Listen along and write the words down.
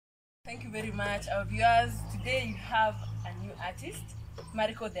Thank you very much, our viewers. Today you have a new artist,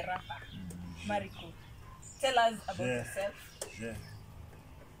 Mariko the rapper. Mariko, tell us about yourself.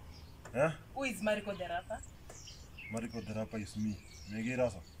 Huh? Who is Mariko the rapper? Mariko the rapper is me. I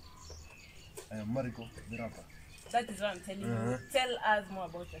am Mariko the rapper. That is what I'm telling you. Tell us more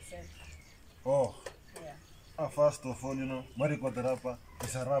about yourself. Oh. Yeah. First of all, Mariko the rapper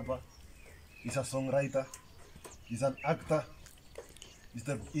is a rapper, he's a songwriter, he's an actor,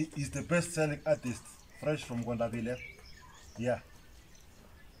 he's the best-selling artist, fresh from Gondaville. Yeah.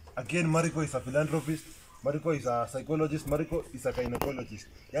 Again, Mariko is a philanthropist, Mariko is a psychologist, Mariko is a gynecologist.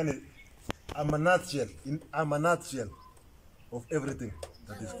 Yani, I'm a nutshell of everything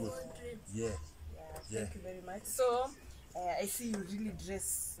that is good. Yeah. Thank you very much. So, I see you really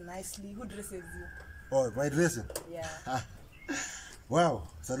dress nicely. Who dresses you? Oh, my dressing? Yeah. Wow,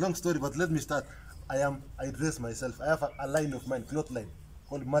 it's a long story, but let me start. I dress myself. I have a line of mine, cloth line,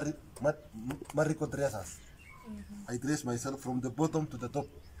 called Mariko Dressers. I dress myself from the bottom to the top.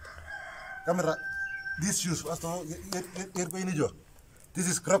 Camera, these shoes, this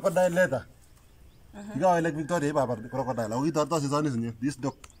is crocodile leather. You know, I like Victoria about the crocodile. This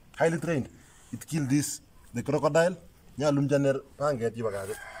dog, highly trained. It killed the crocodile. And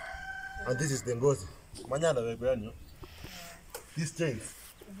this is the ngozi. These chains.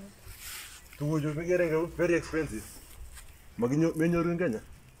 Very expensive.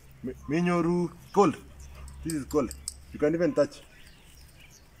 Gold. This is gold. You can even touch.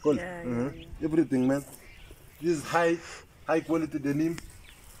 Gold. Everything, man. This is high quality denim.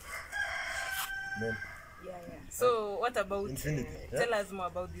 Man. Yeah. So what about tell us more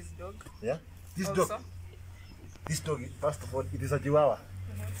about this dog? Yeah. This also? dog. This dog, first of all, it is a Chihuahua.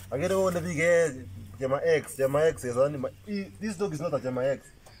 I get all the big hair, Jama X is only this dog is not a Jama X.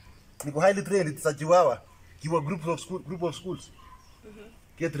 You go highly trained, it's a Chihuahua. Give a group of schools.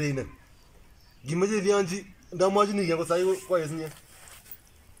 Get trained. Give me the Vianji, the Mojini, you say, why isn't it?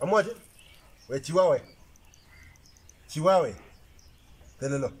 A Moji? Where Chihuahua? Chihuahua.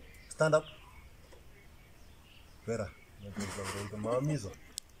 Tell stand up. Vera.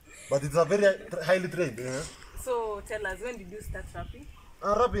 But it's a very highly trained. So tell us, when did you start rapping?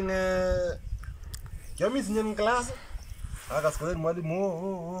 I'm rapping in class. I got school money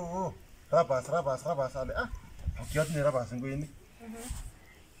more. Rappers. Okay, rappers and going.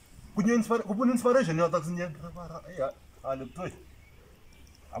 Could you inspiration? You're talking. I look to it.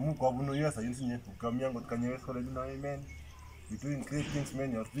 I'm going to use a engineer who come young with Kanye for man. You're doing great things,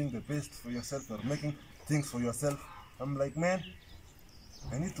 man. You're doing the best for yourself. You're making things for yourself. I'm like, man,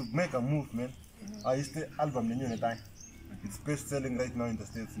 I need to make a move, man. I used the album in Unity. It's best selling right now in the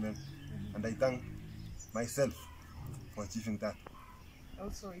States, man. And I thank myself for achieving that.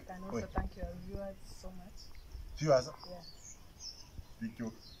 Also, you can also thank your viewers so much. Viewers? Yeah. Thank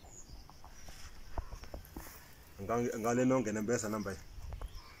you. I'm going to get mpesa number.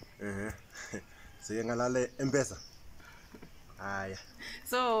 So you're going to mpesa. Yeah.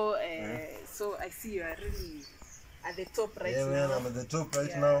 So I see you are really at the top right now. Yeah, man, I'm at the top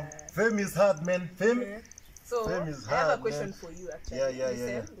right now. Fame is hard, man. Fame is hard. I have a question for you, actually.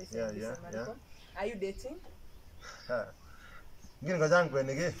 Yeah. Are you dating? Ngine kajang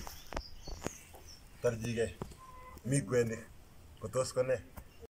kwene ke. Tarjige. Mi kwene. Kotos kone.